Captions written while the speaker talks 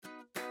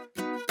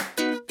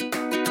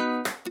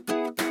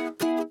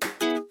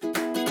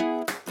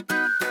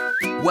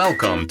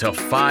Welcome to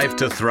 5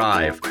 to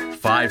Thrive,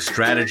 5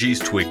 strategies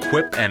to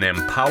equip and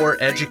empower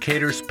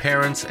educators,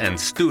 parents, and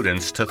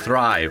students to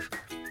thrive.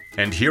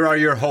 And here are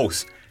your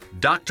hosts,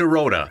 Dr.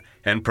 Rhoda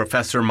and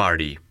Professor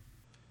Marty.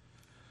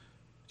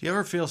 Do you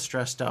ever feel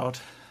stressed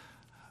out?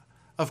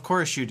 Of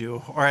course you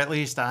do, or at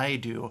least I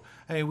do.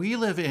 I mean, we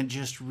live in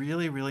just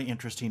really, really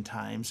interesting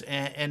times,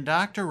 and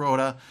Dr.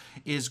 Rhoda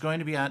is going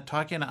to be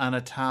talking on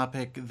a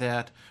topic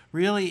that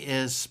really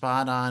is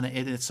spot on.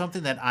 It's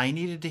something that I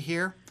needed to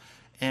hear,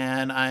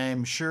 and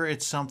I'm sure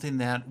it's something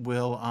that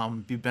will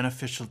be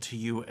beneficial to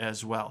you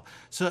as well.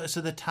 So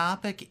the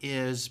topic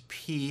is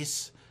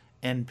peace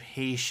and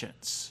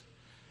patience.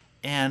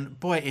 And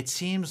boy, it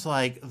seems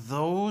like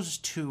those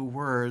two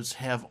words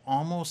have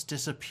almost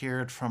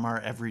disappeared from our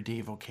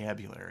everyday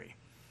vocabulary.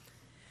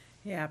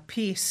 Yeah,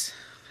 peace.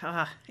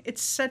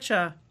 It's such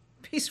a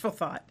peaceful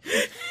thought.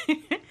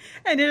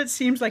 And it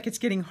seems like it's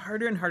getting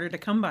harder and harder to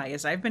come by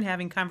as I've been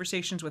having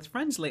conversations with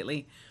friends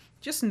lately,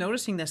 just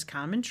noticing this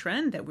common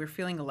trend that we're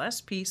feeling less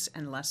peace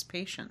and less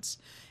patience.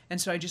 And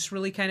so I just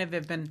really kind of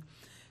have been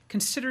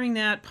considering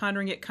that,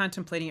 pondering it,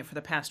 contemplating it for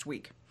the past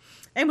week.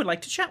 And would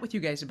like to chat with you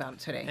guys about it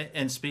today.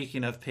 And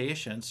speaking of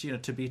patience,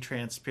 to be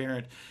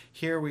transparent,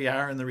 here we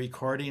are in the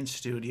recording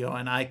studio,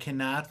 and I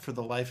cannot for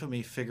the life of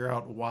me figure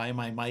out why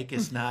my mic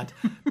is not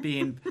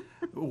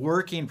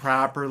working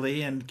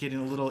properly and getting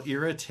a little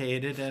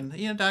irritated.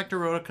 And, Dr.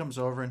 Rhoda comes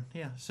over and,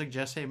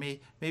 suggests, hey,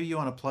 maybe you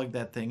want to plug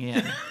that thing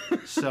in.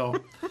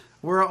 So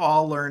we're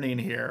all learning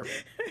here.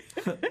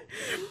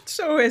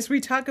 So as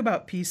we talk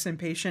about peace and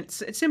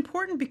patience, it's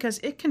important because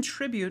it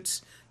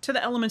contributes to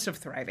the elements of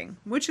thriving,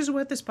 which is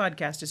what this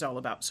podcast is all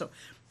about. So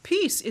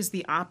peace is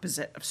the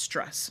opposite of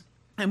stress.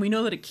 And we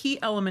know that a key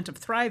element of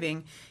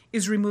thriving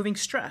is removing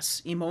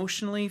stress,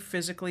 emotionally,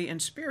 physically,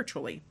 and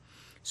spiritually.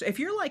 So if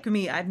you're like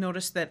me, I've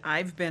noticed that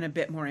I've been a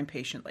bit more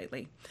impatient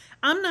lately.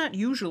 I'm not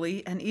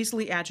usually an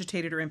easily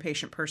agitated or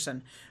impatient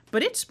person,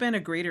 but it's been a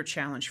greater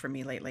challenge for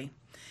me lately.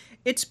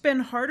 It's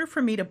been harder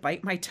for me to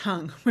bite my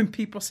tongue when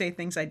people say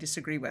things I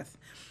disagree with.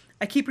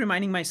 I keep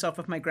reminding myself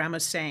of my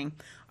grandma's saying,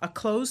 a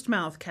closed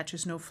mouth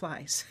catches no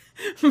flies.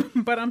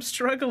 But I'm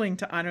struggling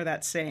to honor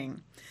that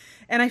saying.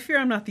 And I fear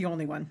I'm not the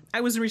only one.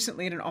 I was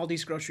recently at an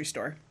Aldi's grocery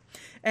store.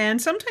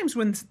 And sometimes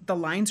when the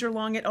lines are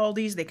long at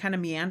Aldi's, they kind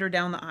of meander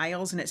down the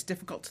aisles and it's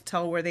difficult to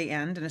tell where they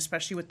end, and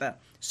especially with the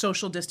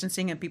social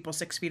distancing and people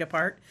 6 feet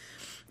apart.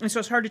 And so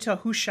it's hard to tell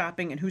who's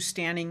shopping and who's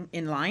standing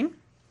in line.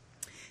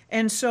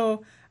 And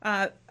so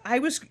I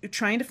was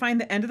trying to find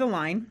the end of the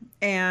line,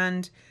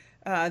 and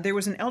there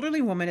was an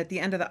elderly woman at the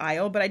end of the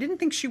aisle, but I didn't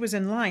think she was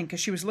in line because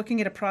she was looking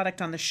at a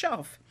product on the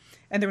shelf,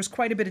 and there was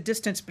quite a bit of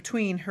distance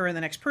between her and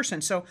the next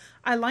person. So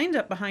I lined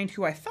up behind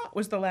who I thought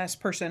was the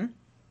last person,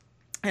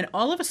 and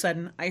all of a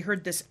sudden I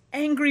heard this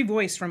angry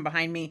voice from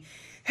behind me,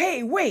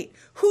 "Hey, wait,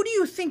 who do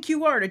you think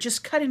you are to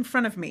just cut in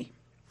front of me?"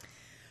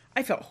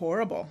 I felt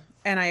horrible,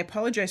 and I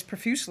apologized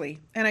profusely,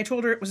 and I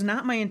told her it was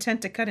not my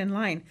intent to cut in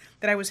line,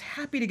 that I was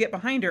happy to get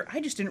behind her. I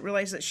just didn't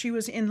realize that she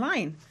was in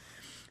line.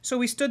 So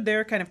we stood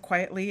there kind of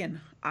quietly and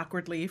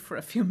awkwardly for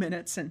a few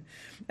minutes, and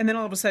then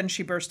all of a sudden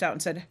she burst out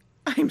and said,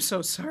 "I'm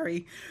so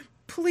sorry.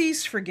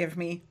 Please forgive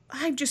me.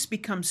 I've just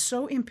become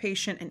so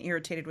impatient and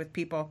irritated with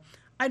people.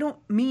 I don't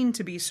mean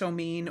to be so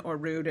mean or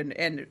rude,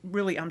 and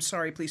really, I'm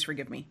sorry. Please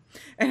forgive me."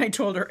 And I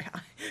told her,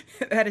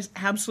 that is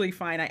absolutely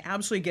fine. I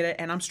absolutely get it,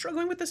 and I'm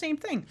struggling with the same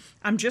thing.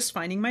 I'm just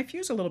finding my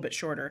fuse a little bit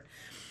shorter.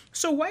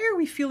 So why are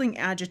we feeling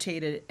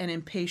agitated and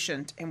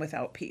impatient and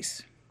without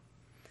peace?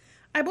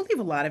 I believe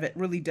a lot of it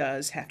really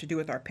does have to do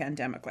with our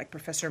pandemic, like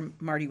Professor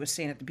Marty was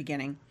saying at the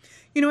beginning.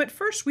 At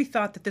first we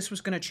thought that this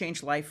was going to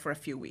change life for a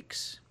few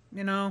weeks,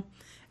 and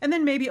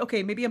then maybe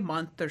a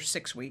month or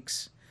 6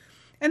 weeks.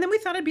 And then we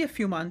thought it'd be a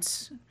few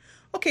months.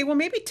 Okay, well,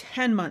 maybe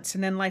 10 months,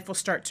 and then life will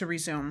start to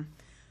resume.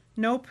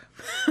 Nope.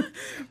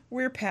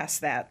 We're past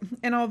that.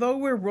 And although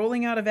we're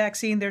rolling out a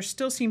vaccine, there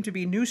still seem to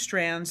be new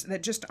strands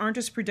that just aren't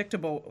as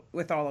predictable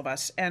with all of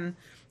us. And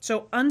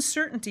so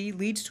uncertainty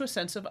leads to a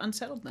sense of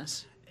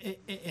unsettledness.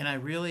 And I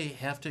really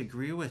have to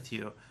agree with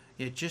you.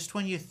 Just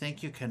when you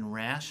think you can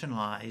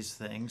rationalize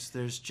things,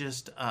 there's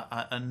just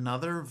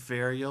another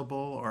variable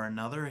or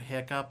another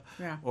hiccup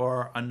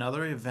or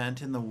another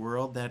event in the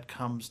world that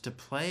comes to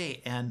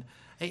play. And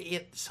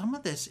some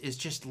of this is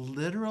just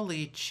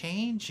literally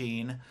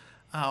changing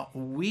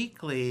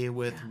weekly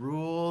with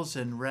rules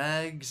and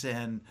regs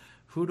and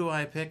who do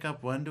I pick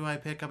up, when do I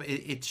pick up.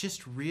 It's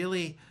just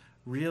really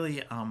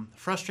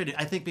frustrating,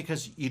 I think,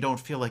 because you don't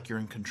feel like you're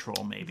in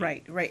control, maybe.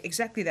 Right.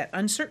 Exactly that.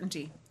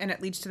 Uncertainty. And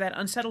it leads to that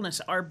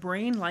unsettledness. Our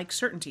brain likes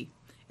certainty.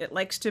 It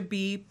likes to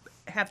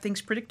have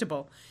things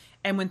predictable.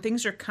 And when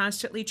things are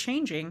constantly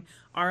changing,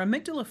 our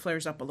amygdala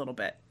flares up a little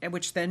bit,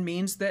 which then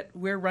means that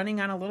we're running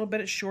on a little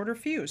bit of shorter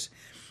fuse.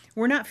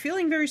 We're not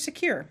feeling very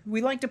secure.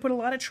 We like to put a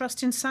lot of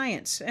trust in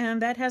science,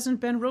 and that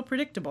hasn't been real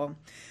predictable.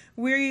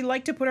 We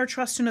like to put our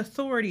trust in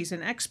authorities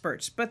and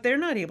experts, but they're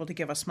not able to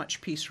give us much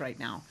peace right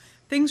now.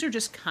 Things are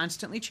just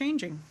constantly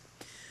changing.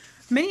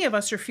 Many of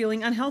us are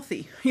feeling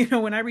unhealthy. You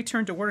know, when I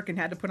returned to work and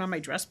had to put on my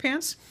dress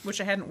pants,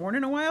 which I hadn't worn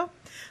in a while,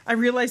 I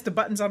realized the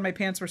buttons on my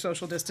pants were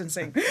social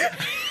distancing.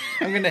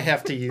 I'm going to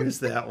have to use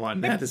that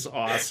one. That is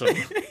awesome.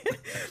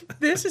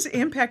 This is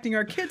impacting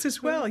our kids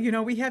as well. You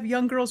know, we have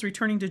young girls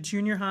returning to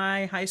junior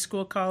high, high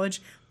school, college.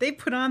 They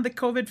put on the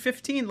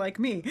COVID-15 like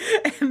me,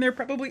 and they're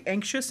probably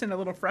anxious and a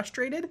little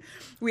frustrated.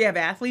 We have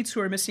athletes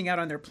who are missing out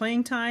on their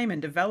playing time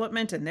and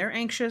development, and they're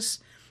anxious.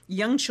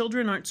 Young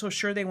children aren't so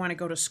sure they want to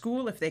go to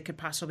school if they could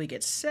possibly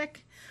get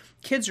sick.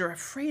 Kids are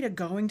afraid of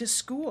going to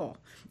school.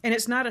 And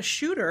it's not a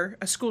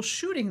school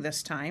shooting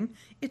this time.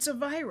 It's a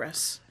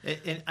virus.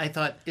 And I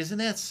thought, isn't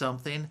that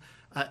something?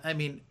 I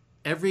mean,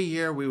 every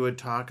year we would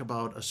talk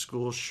about a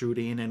school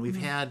shooting, and we've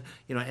had,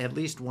 at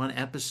least one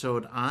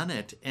episode on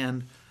it.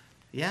 And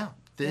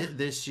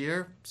this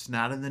year it's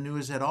not in the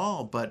news at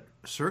all, but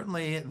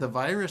certainly the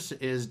virus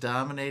is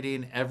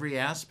dominating every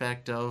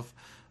aspect of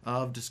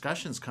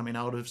discussions coming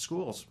out of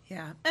schools.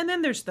 Yeah. And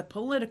then there's the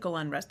political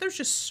unrest. There's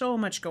just so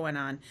much going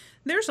on.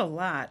 There's a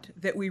lot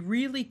that we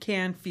really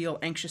can feel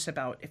anxious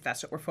about if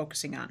that's what we're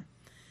focusing on.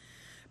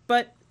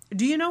 But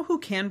do you know who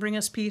can bring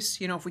us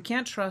peace? You know, if we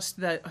can't trust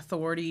the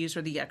authorities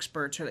or the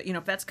experts, or,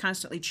 if that's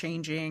constantly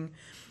changing,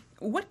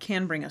 what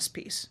can bring us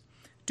peace?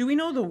 Do we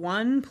know the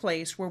one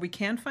place where we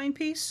can find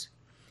peace?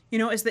 You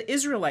know, as the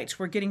Israelites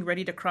were getting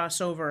ready to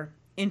cross over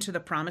into the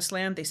promised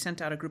land, they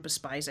sent out a group of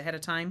spies ahead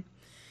of time.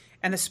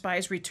 And the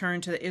spies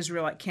returned to the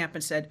Israelite camp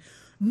and said,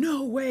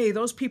 "No way,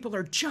 those people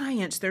are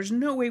giants. There's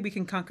no way we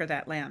can conquer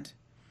that land."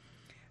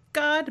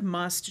 God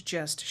must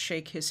just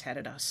shake his head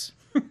at us.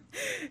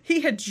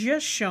 He had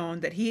just shown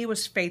that he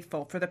was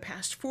faithful for the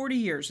past 40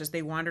 years as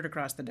they wandered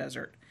across the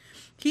desert.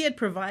 He had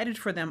provided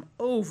for them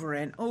over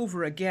and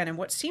over again in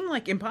what seemed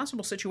like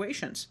impossible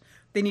situations.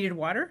 They needed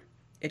water.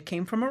 It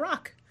came from a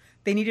rock.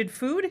 They needed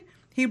food.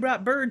 He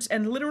brought birds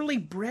and literally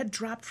bread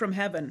dropped from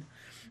heaven.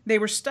 They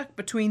were stuck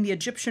between the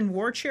Egyptian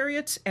war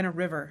chariots and a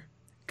river.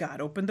 God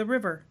opened the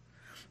river.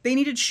 They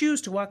needed shoes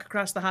to walk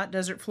across the hot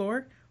desert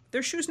floor.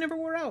 Their shoes never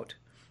wore out.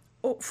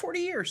 40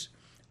 years.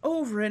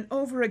 Over and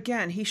over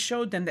again, he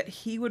showed them that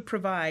he would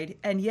provide,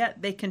 and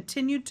yet they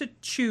continued to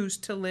choose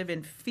to live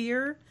in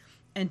fear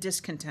and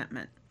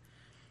discontentment.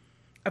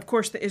 Of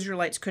course, the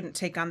Israelites couldn't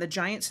take on the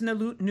giants in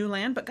the new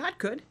land, but God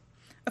could.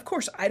 Of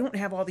course, I don't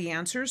have all the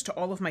answers to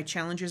all of my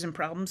challenges and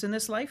problems in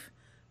this life,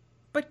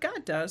 but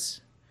God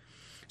does.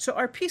 So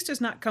our peace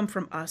does not come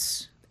from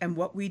us and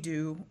what we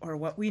do or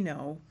what we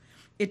know.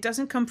 It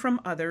doesn't come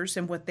from others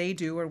and what they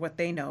do or what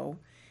they know.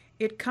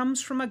 It comes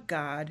from a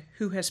God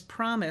who has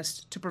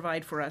promised to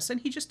provide for us,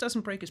 and he just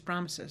doesn't break his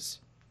promises.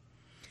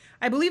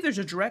 I believe there's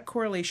a direct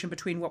correlation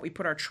between what we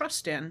put our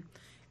trust in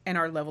and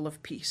our level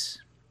of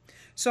peace.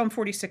 Psalm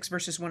 46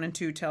 verses 1 and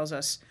 2 tells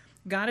us,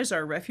 "God is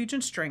our refuge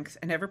and strength,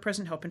 and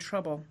ever-present help in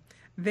trouble.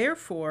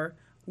 Therefore,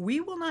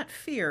 we will not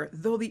fear,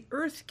 though the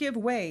earth give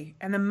way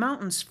and the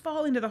mountains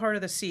fall into the heart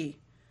of the sea."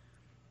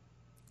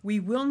 We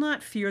will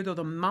not fear though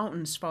the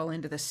mountains fall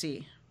into the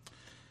sea.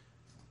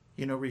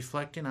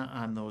 Reflecting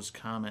on those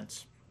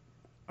comments,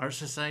 our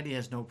society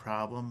has no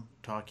problem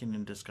talking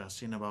and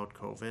discussing about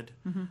COVID.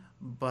 Mm-hmm.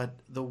 But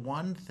the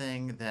one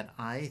thing that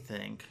I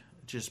think,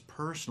 just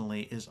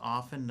personally, is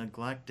often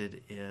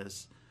neglected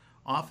is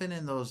often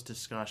in those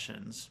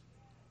discussions,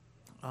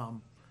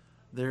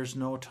 there's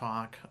no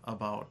talk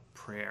about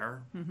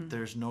prayer. Mm-hmm.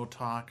 There's no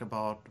talk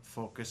about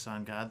focus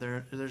on God.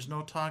 There's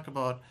no talk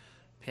about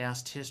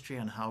past history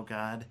and how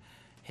God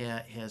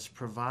has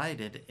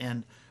provided.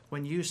 And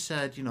when you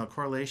said,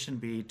 correlation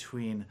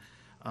between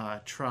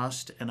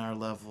trust and our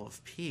level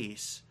of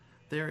peace,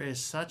 there is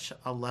such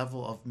a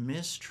level of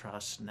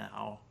mistrust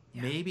now.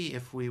 Yeah. Maybe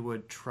if we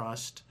would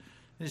trust,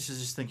 this is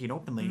just thinking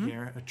openly mm-hmm.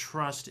 here,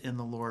 trust in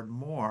the Lord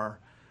more,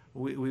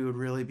 we would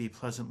really be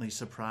pleasantly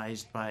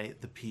surprised by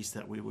the peace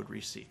that we would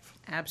receive.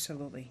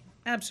 Absolutely.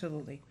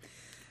 Absolutely.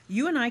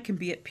 You and I can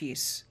be at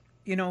peace.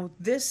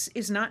 This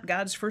is not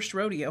God's first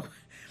rodeo.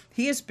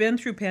 He has been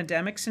through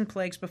pandemics and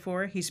plagues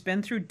before. He's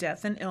been through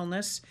death and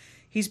illness.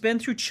 He's been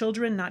through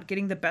children not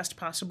getting the best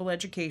possible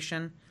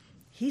education.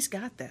 He's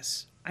got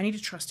this. I need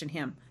to trust in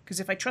him. Because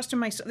if I trust in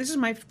myself, this is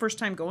my first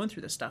time going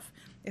through this stuff.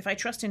 If I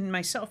trust in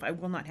myself, I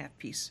will not have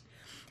peace.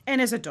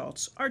 And as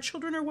adults, our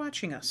children are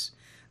watching us.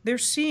 They're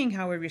seeing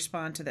how we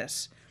respond to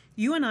this.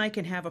 You and I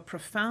can have a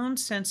profound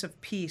sense of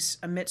peace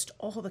amidst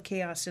all the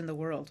chaos in the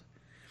world.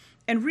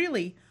 And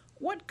really,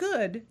 what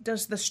good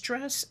does the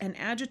stress and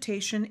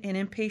agitation and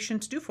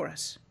impatience do for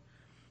us?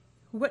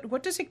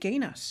 What does it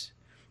gain us?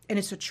 And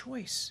it's a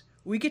choice.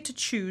 We get to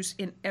choose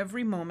in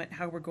every moment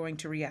how we're going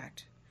to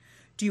react.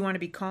 Do you want to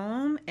be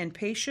calm and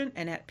patient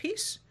and at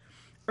peace?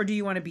 Or do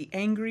you want to be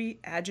angry,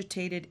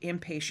 agitated,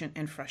 impatient,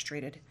 and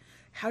frustrated?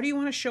 How do you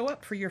want to show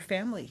up for your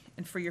family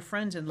and for your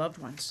friends and loved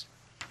ones?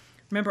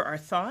 Remember, our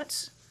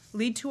thoughts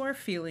lead to our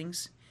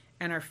feelings,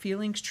 and our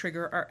feelings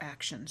trigger our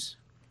actions.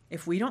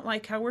 If we don't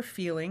like how we're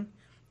feeling,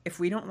 if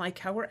we don't like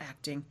how we're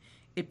acting,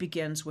 it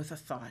begins with a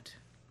thought.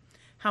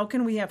 How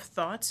can we have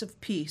thoughts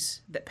of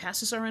peace that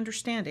passes our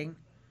understanding?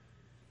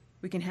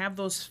 We can have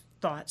those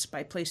thoughts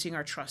by placing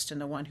our trust in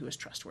the one who is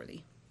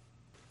trustworthy.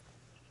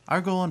 Our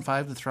goal in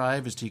 5 to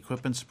Thrive is to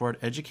equip and support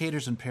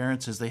educators and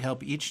parents as they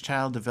help each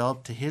child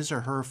develop to his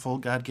or her full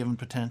God-given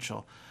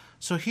potential.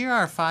 So here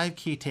are 5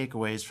 key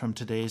takeaways from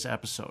today's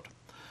episode.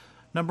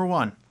 Number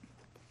 1,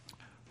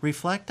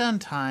 reflect on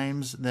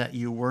times that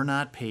you were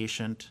not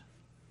patient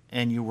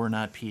and you were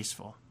not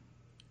peaceful,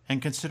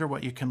 and consider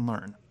what you can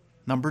learn.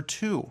 Number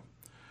 2,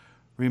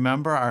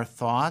 remember our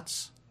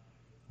thoughts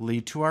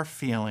lead to our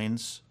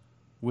feelings,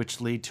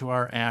 which lead to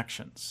our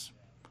actions.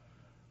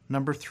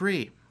 Number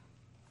 3,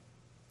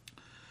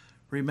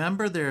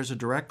 remember there's a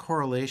direct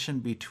correlation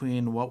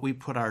between what we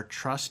put our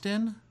trust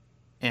in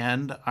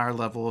and our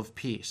level of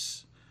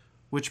peace,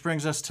 which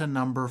brings us to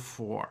number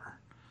 4.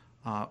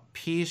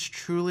 Peace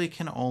truly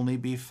can only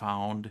be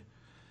found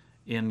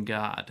in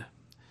God.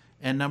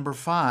 And number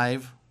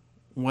 5,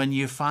 when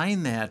you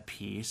find that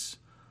peace,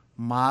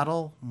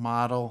 model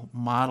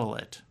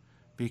it,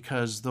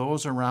 because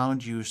those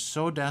around you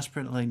so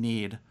desperately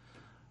need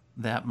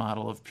that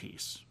model of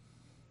peace.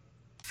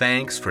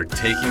 Thanks for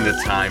taking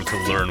the time to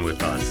learn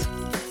with us.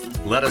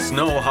 Let us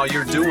know how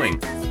you're doing.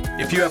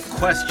 If you have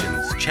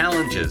questions,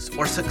 challenges,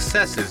 or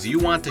successes you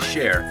want to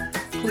share,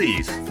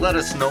 please let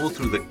us know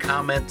through the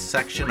comment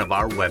section of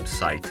our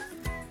website.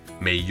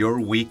 May your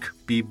week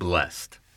be blessed.